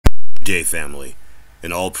day, family,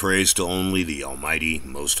 and all praise to only the Almighty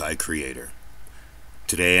Most High Creator.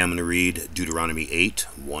 Today I'm going to read Deuteronomy 8,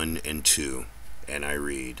 1 and 2, and I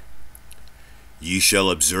read, Ye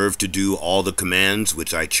shall observe to do all the commands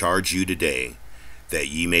which I charge you today, that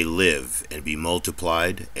ye may live and be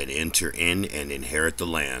multiplied, and enter in and inherit the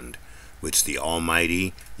land, which the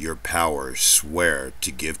Almighty your power sware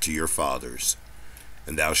to give to your fathers.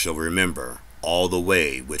 And thou shalt remember all the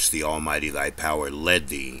way which the Almighty thy power led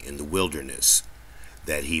thee in the wilderness,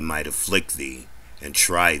 that he might afflict thee, and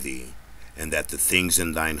try thee, and that the things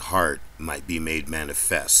in thine heart might be made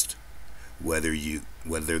manifest, whether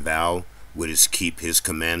thou wouldest keep his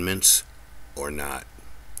commandments or not.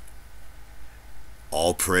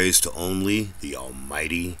 All praise to only the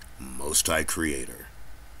Almighty Most High Creator,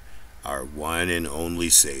 our one and only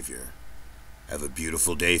Savior. Have a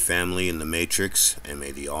beautiful day, family, in the Matrix, and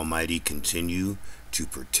may the Almighty continue to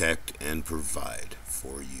protect and provide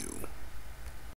for you.